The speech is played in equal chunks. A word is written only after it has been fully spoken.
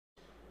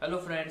Hello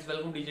friends,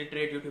 welcome to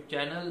Digitrade YouTube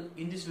channel.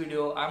 In this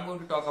video, I'm going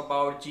to talk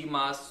about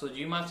Gmass. So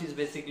Gmass is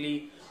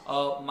basically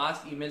a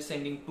mass email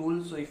sending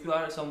tool. So if you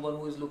are someone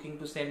who is looking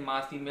to send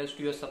mass emails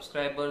to your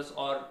subscribers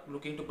or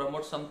looking to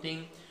promote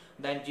something,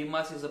 then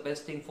Gmass is the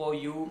best thing for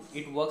you.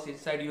 It works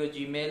inside your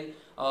Gmail.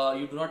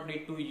 You do not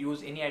need to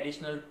use any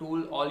additional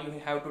tool. All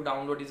you have to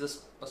download is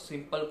a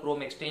simple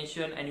Chrome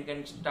extension, and you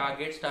can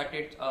get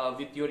started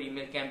with your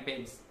email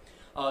campaigns.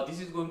 This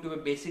is going to be a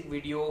basic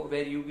video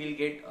where you will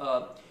get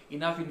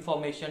enough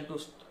information to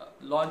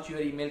launch your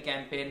email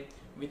campaign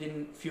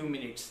within few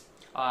minutes.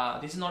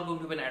 This is not going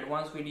to be an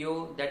advanced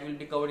video that will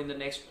be covered in the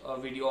next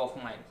video of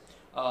mine.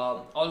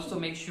 Also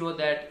make sure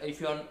that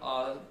if you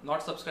are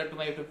not subscribed to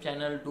my YouTube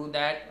channel, do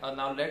that.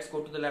 Now let's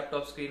go to the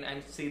laptop screen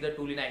and see the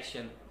tool in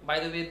action.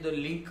 By the way, the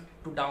link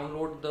to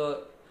download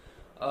the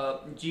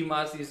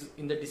Gmass is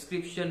in the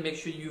description. Make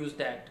sure you use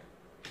that.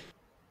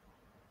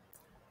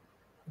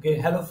 Okay,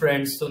 hello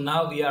friends. So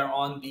now we are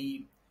on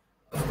the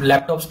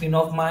laptop screen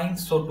of mine.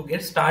 So to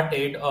get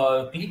started,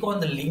 click on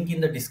the link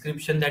in the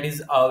description that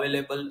is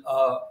available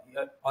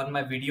on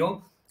my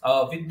video.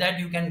 With that,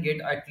 you can get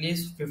at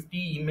least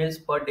 50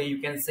 emails per day you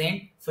can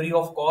send free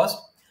of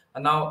cost.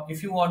 Now,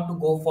 if you want to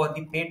go for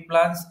the paid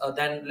plans,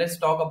 then let's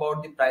talk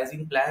about the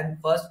pricing plan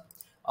first.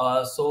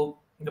 So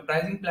the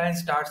pricing plan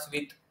starts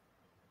with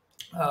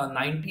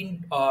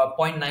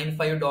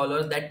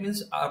 $19.95. That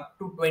means up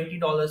to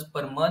 $20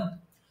 per month.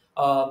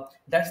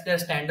 That's their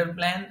standard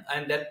plan,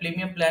 and their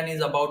premium plan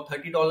is about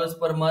 $30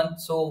 per month.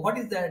 So what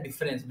is the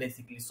difference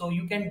basically? So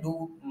you can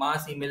do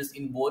mass emails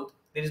in both.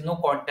 There is no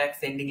contact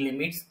sending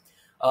limits.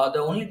 The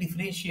only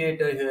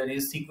differentiator here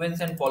is sequence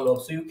and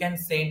follow-up. So you can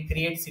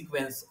create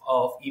sequence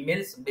of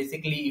emails.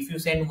 Basically, if you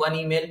send one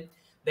email,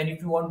 then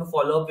if you want to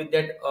follow up with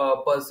that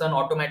person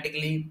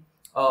automatically,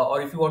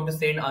 or if you want to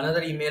send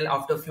another email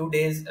after a few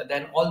days,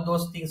 then all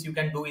those things you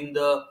can do in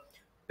the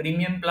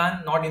premium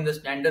plan, not in the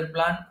standard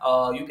plan.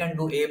 You can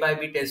do A by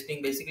B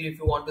testing. Basically, if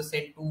you want to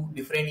send two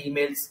different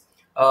emails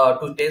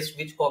to test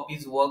which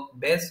copies work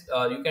best,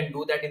 you can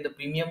do that in the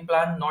premium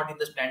plan, not in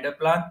the standard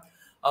plan.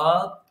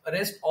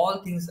 Rest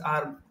all things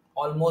are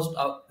almost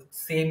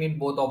same in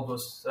both of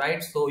those,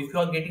 right? So if you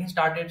are getting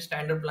started,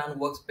 standard plan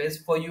works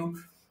best for you.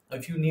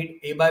 If you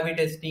need A by B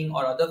testing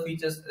or other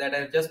features that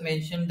I just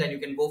mentioned, then you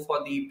can go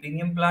for the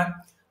premium plan.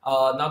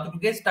 Now to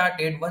get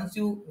started, once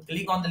you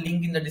click on the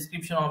link in the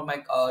description of my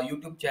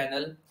YouTube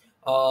channel,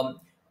 all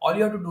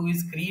you have to do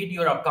is create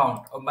your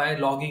account by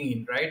logging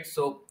in, right?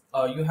 So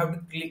you have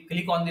to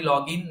click on the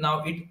login.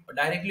 Now it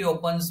directly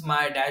opens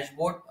my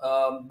dashboard,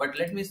 but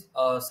let me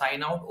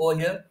sign out over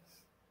here,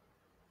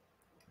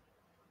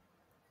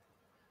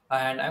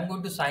 and I'm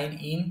going to sign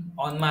in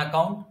on my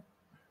account.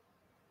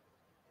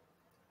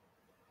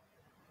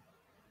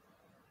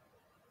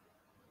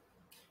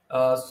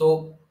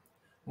 So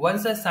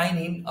once I sign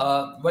in,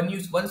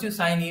 once you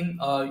sign in,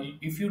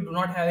 if you do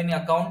not have any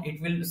account, it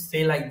will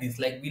say like this: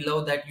 like, we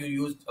love that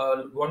you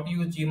want to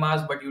use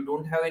Gmass, but you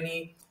don't have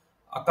any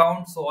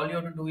account. So all you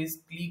have to do is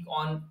click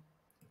on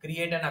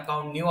create an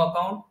account, new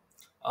account.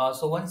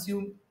 So once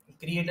you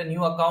create a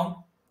new account,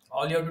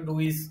 all you have to do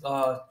is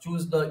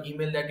choose the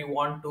email that you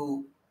want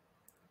to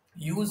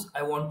use.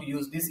 I want to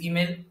use this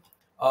email.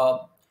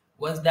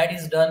 Once that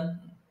is done,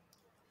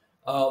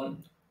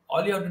 um,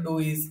 all you have to do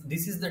is,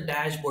 this is the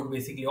dashboard.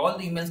 Basically all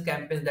the emails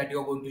campaigns that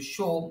you're going to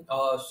show,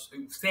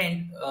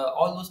 send,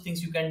 all those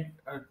things you can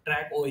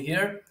track over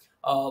here.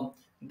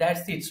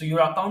 That's it. So your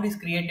account is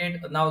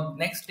created. Now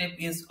next step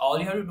is, all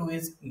you have to do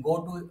is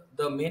go to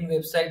the main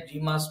website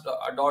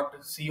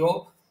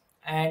gmass.co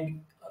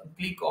and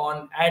click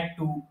on add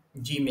to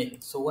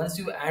Gmail. So once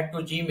you add to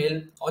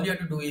Gmail, all you have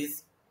to do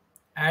is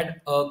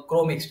add a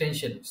Chrome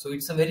extension. So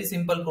it's a very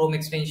simple Chrome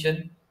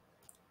extension.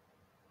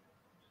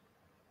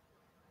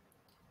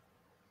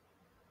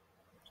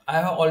 I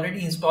have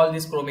already installed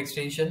this Chrome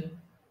extension.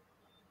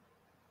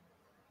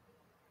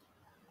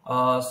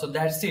 So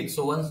that's it.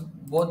 So once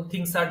both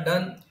things are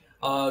done,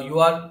 you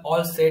are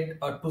all set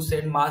to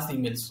send mass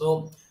emails.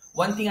 So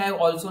one thing I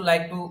also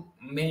like to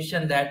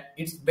mention, that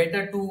it's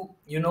better to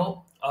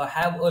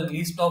have a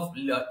list of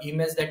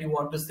emails that you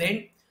want to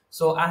send.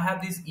 So I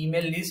have this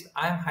email list.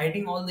 I'm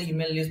hiding all the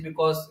email list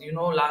because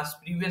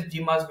last previous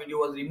Gmass video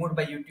was removed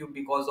by YouTube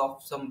because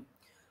of some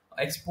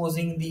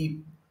exposing the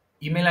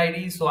email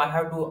ID. So I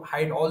have to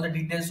hide all the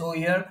details over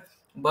here.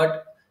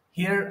 But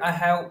here I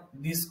have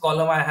this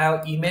column, I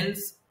have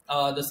emails.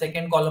 The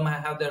second column I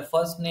have their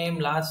first name,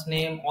 last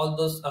name, all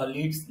those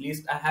leads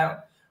list I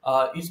have.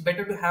 It's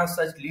better to have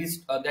such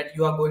list that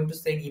you are going to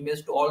send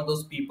emails to all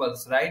those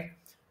peoples, right?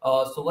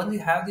 So once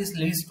you have this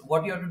list,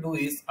 what you have to do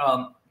is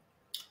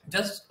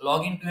just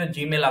log into your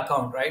Gmail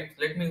account, right?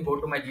 Let me go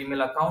to my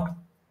Gmail account.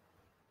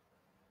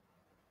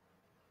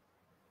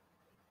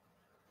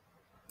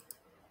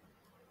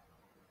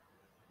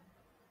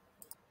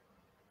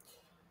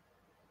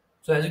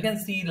 So as you can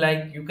see,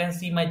 like, you can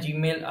see my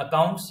Gmail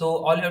account.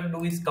 So all you have to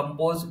do is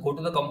compose, go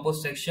to the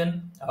compose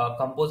section,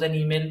 compose an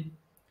email.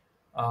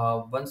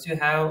 Once you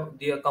have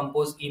the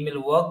compose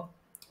email work,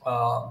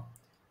 uh,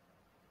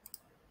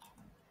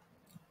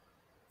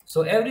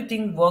 So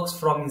everything works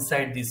from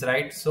inside this,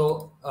 right?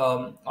 So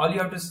all you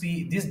have to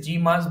see this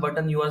Gmass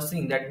button you are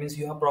seeing, that means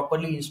you have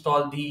properly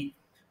installed the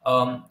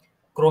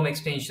Chrome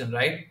extension,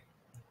 right?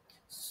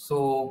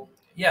 So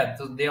yeah,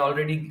 so they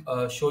already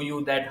show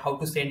you that how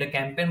to send a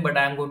campaign, but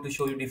I'm going to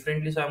show you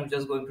differently, so I'm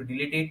just going to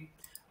delete it.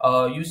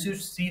 You should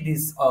see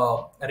this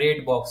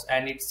red box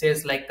and it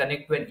says like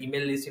connect to an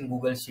email list in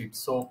Google Sheet.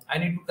 So I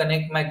need to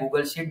connect my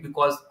Google Sheet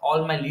because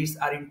all my leads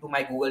are into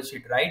my Google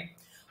Sheet, right?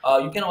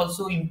 You can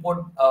also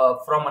import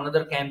from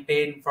another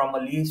campaign from a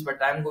list,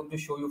 but I'm going to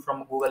show you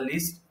from a Google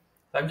list.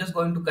 So I'm just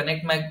going to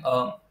connect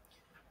my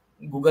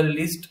Google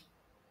list.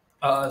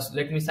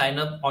 Let me sign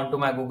up onto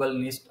my Google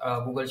list,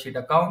 Google Sheet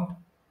account.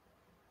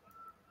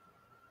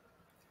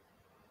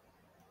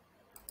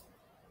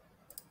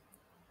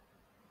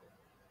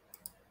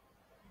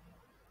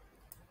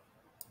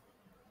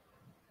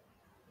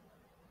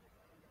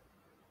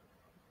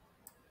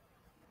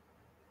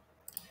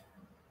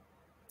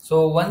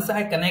 So once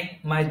I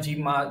connect my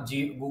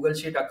Google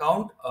Sheet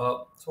account,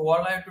 so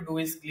all I have to do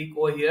is click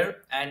over here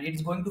and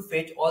it's going to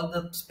fetch all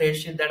the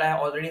spreadsheet that I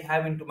already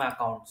have into my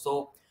account.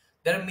 So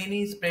there are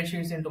many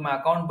spreadsheets into my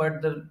account,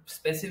 but the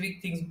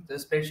specific things, the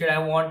spreadsheet I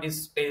want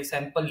is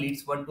sample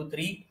leads 1 2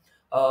 3.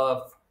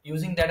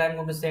 Using that, I'm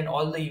going to send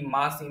all the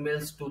mass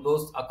emails to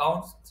those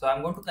accounts. So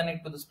I'm going to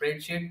connect to the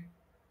spreadsheet.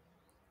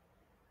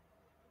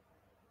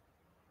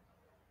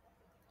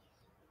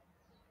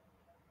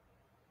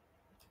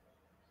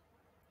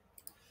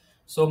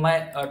 So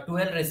my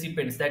 12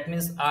 recipients, that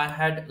means I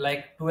had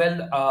like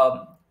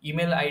 12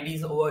 email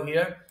IDs over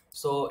here.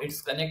 So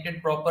it's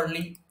connected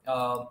properly.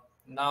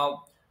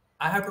 Now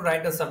I have to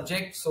write a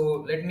subject.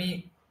 So let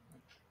me,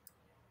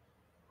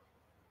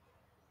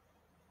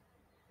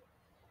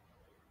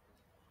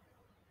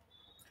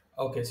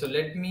 okay, so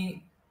let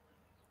me,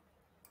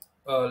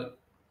 uh,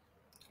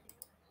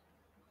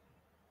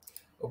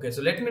 okay,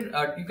 so let me,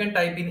 you can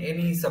type in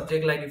any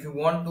subject, like if you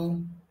want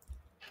to,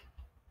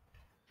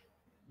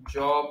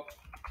 job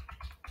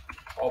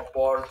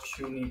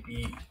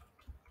opportunity,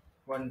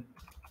 one,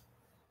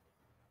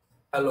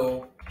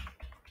 hello.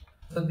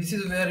 So this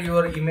is where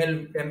your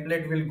email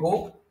template will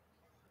go.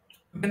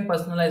 You can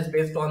personalize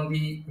based on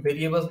the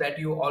variables that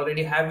you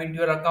already have into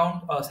your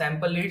account.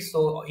 Sample leads,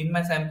 so in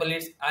my sample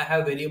leads I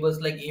have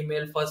variables like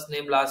email, first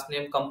name, last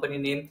name, company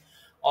name,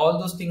 all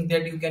those things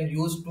that you can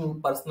use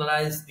to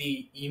personalize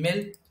the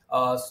email.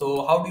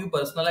 So how do you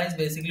personalize?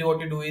 Basically what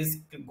you do is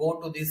you go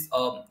to this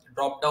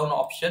drop down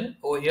option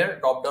over here,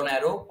 drop down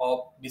arrow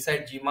or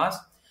beside Gmass,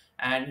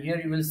 and here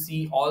you will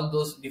see all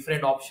those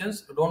different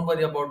options. Don't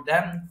worry about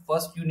them.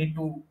 First you need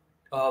to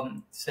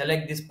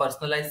select this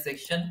personalized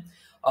section.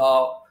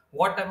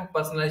 What type of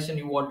personalization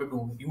you want to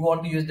do? You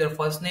want to use their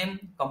first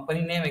name, company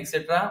name,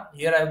 etc.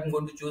 Here I'm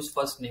going to choose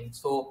first name.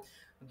 So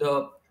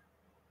the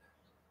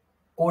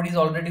code is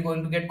already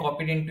going to get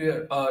copied into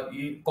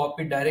your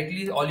copied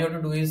directly. All you have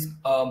to do is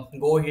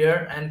go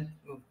here and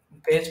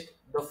paste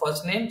the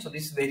first name. So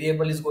this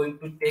variable is going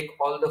to take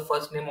all the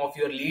first name of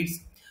your leads.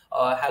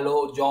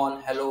 Hello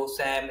John, hello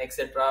Sam,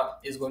 etc.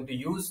 is going to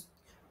use.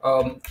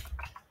 um,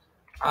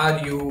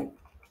 are you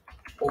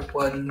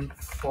open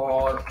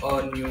for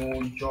a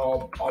new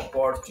job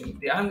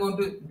opportunity? I'm going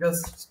to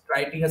just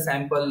writing a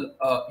sample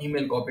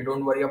email copy.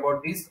 Don't worry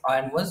about this.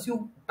 And once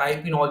you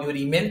type in all your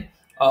email,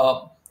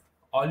 uh,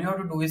 all you have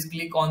to do is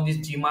click on this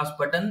Gmass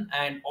button,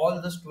 and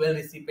all the 12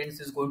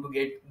 recipients is going to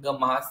get the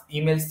mass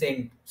email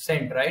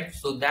sent, right?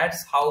 So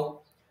that's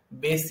how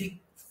basic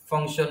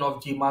function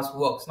of Gmass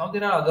works. Now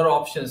there are other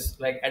options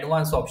like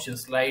advanced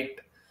options, right?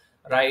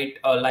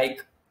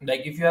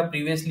 Like if you have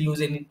previously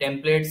used any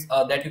templates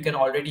that you can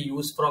already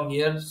use from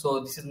here.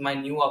 So this is my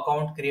new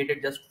account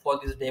created just for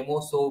this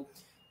demo, so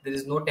there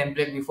is no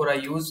template before I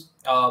use.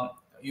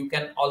 You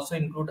can also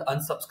include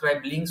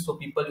unsubscribe links, so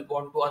people who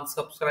want to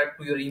unsubscribe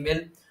to your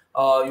email,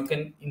 you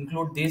can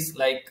include this,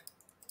 like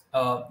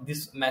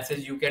this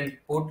message you can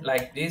put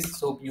like this,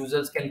 so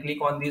users can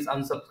click on this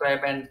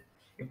unsubscribe, and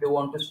if they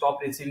want to stop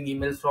receiving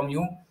emails from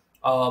you.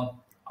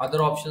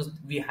 Other options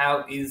we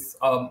have is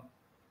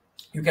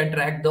you can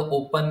track the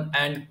open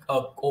and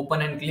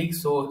click.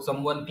 So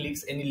someone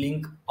clicks any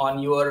link on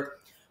your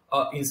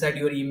inside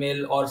your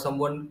email, or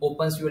someone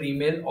opens your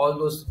email, all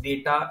those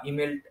data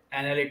email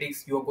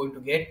analytics you are going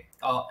to get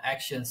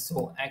actions.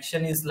 So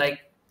action is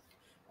like,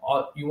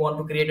 or you want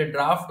to create a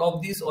draft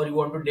of this, or you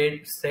want to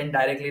send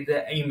directly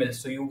the emails.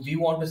 So we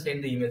want to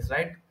send the emails,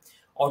 right?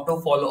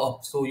 Auto follow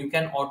up, so you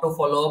can auto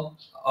follow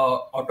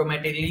up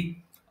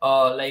automatically.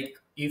 Like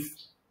if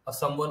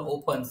someone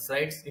opens,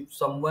 right, if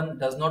someone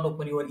does not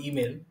open your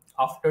email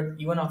after,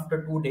 even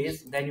after 2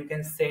 days, then you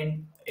can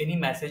send any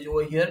message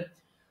over here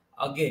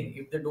again.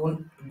 If they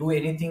don't do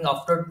anything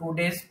after 2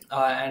 days,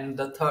 and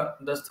the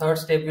third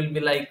step will be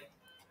like,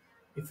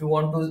 if you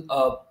want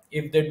to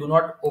if they do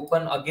not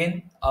open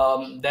again,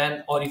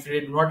 then, or if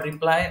they do not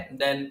reply,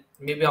 then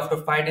maybe after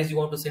 5 days you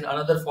want to send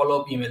another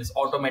follow-up emails,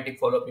 automatic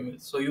follow-up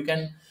emails. So you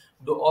can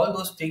do all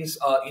those things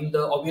in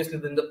the, obviously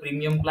in the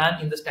premium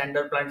plan. In the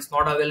standard plan it's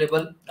not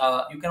available.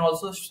 You can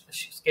also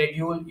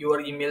schedule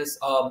your emails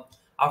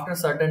after a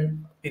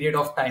certain period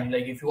of time.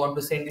 Like if you want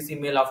to send this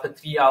email after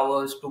 3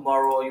 hours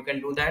tomorrow, you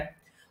can do that.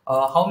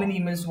 How many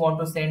emails you want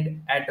to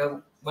send at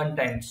a one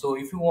time. So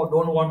if you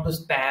don't want to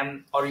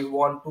spam, or you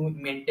want to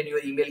maintain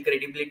your email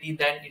credibility,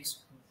 then it's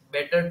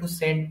better to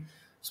send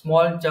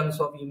small chunks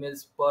of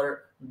emails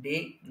per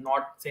day,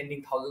 not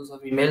sending thousands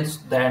of emails.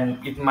 Then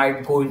it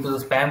might go into the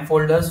spam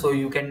folder, so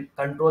you can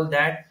control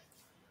that.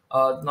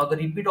 Now the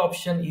repeat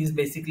option is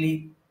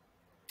basically,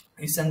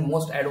 it's a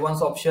most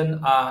advanced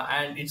option,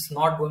 and it's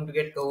not going to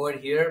get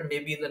covered here.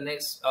 Maybe in the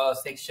next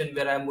section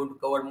where I'm going to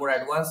cover more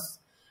advanced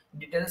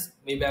details,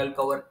 maybe I'll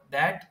cover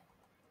that.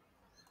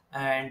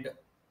 And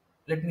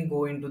let me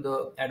go into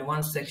the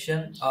advanced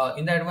section.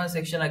 In the advanced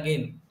section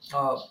again,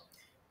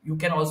 you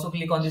can also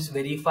click on this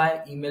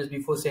verify emails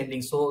before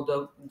sending. So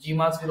the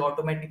Gmass will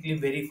automatically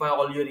verify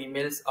all your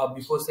emails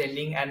before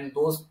sending, and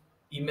those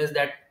emails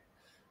that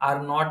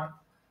are not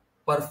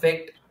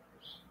perfect.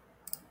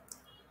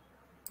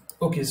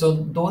 Okay, so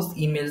those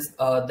emails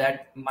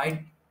that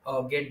might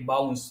get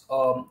bounced,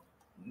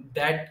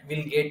 that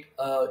will get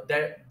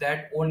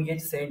that won't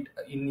get sent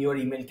in your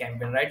email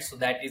campaign, right? So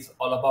that is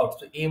all about.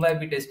 So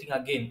AYB testing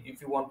again.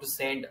 If you want to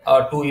send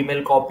two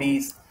email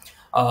copies,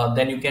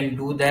 then you can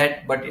do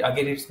that. But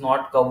again, it's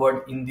not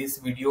covered in this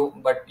video.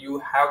 But you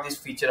have this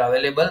feature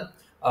available.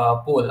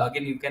 Poll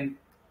again. You can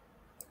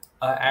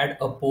add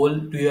a poll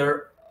to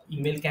your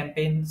email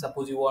campaign.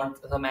 Suppose you want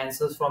some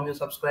answers from your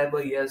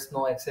subscriber, yes,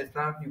 no,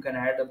 etc. You can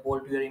add a poll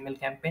to your email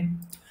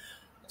campaign.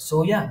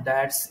 So yeah,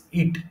 that's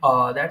it.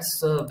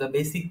 That's the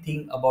basic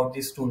thing about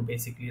this tool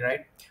basically,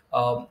 right?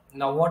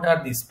 Now what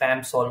are the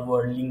spam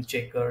solver, link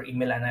checker,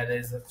 email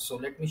analyzer? So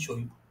let me show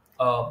you.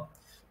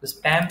 The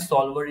spam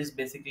solver is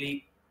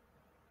basically,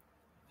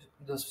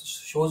 this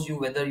shows you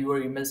whether your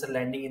emails are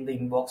landing in the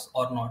inbox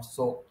or not.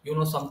 So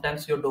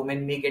sometimes your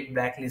domain may get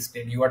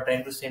blacklisted. You are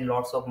trying to send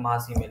lots of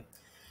mass email,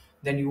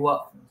 then you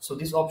are, so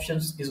this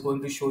options is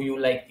going to show you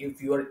like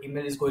if your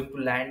email is going to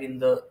land in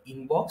the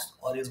inbox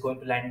or is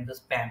going to land in the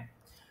spam.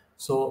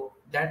 So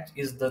that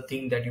is the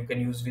thing that you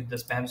can use with the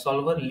spam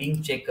solver.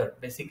 Link checker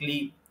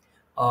basically,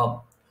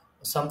 um,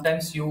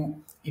 sometimes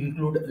you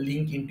include a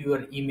link into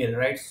your email,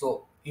 right?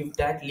 So if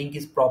that link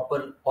is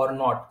proper or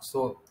not,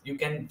 so you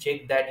can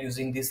check that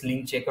using this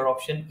link checker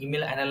option.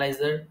 Email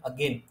analyzer,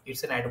 again,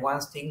 it's an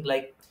advanced thing.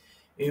 Like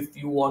if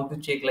you want to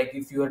check like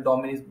if your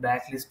domain is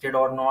blacklisted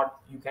or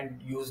not, you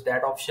can use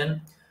that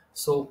option.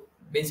 So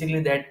basically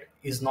that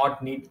is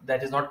not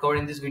covered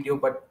in this video,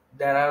 but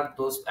there are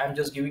those, I'm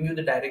just giving you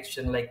the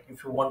direction, like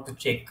if you want to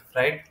check,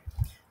 right?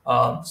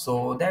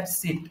 So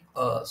that's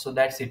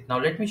it. Now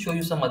let me show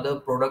you some other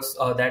products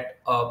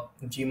that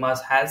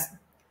Gmass has.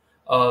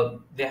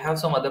 They have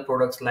some other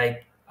products,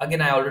 like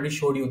again, I already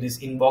showed you this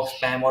inbox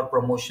spam or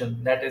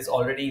promotion, that is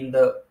already in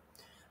the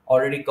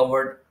already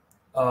covered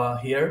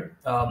here,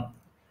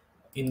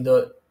 in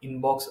the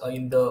inbox,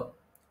 in the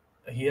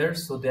here.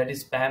 So that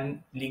is spam,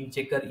 link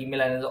checker,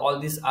 email analyzer. All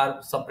these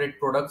are separate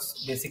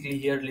products basically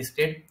here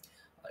listed.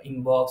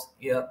 Inbox,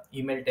 yeah,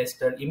 email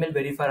tester, email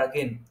verifier.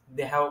 Again,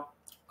 they have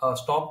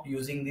stopped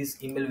using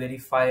this email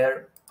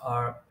verifier,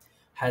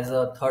 has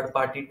a third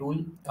party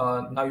tool.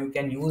 Now you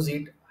can use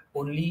it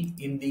only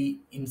in the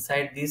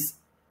inside this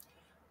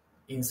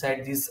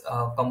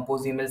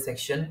compose email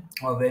section,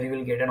 where you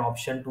will get an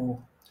option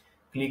to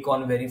click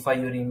on verify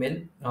your email,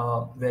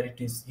 where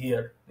it is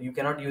here. You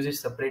cannot use it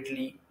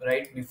separately,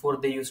 right? Before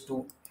they used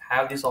to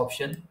have this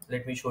option.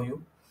 Let me show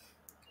you.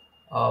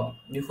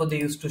 Before they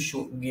used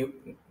to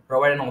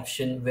provide an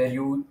option where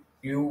you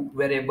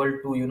were able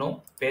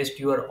to paste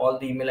your all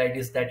the email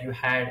IDs that you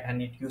had,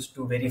 and it used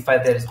to verify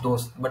there's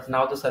those, but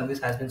now the service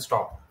has been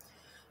stopped.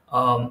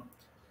 um,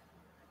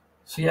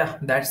 so yeah,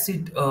 that's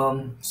it.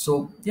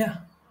 So yeah,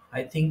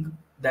 I think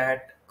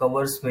that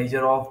covers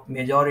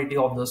majority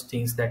of those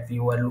things that we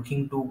were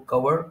looking to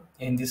cover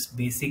in this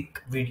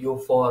basic video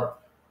for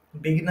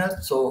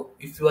beginners. So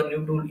if you are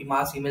new to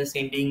mass email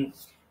sending,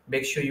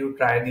 make sure you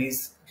try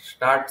this.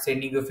 Start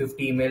sending your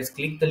 50 emails.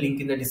 Click the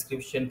link in the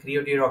description,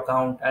 create your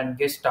account, and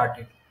get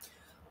started.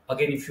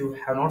 Again, if you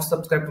have not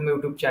subscribed to my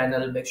YouTube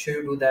channel, make sure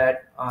you do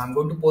that. I'm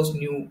going to post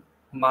new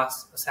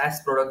mass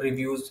SaaS product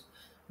reviews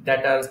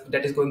that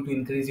is going to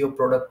increase your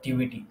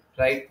productivity,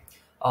 right?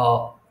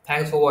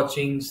 Thanks for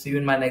watching. See you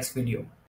in my next video.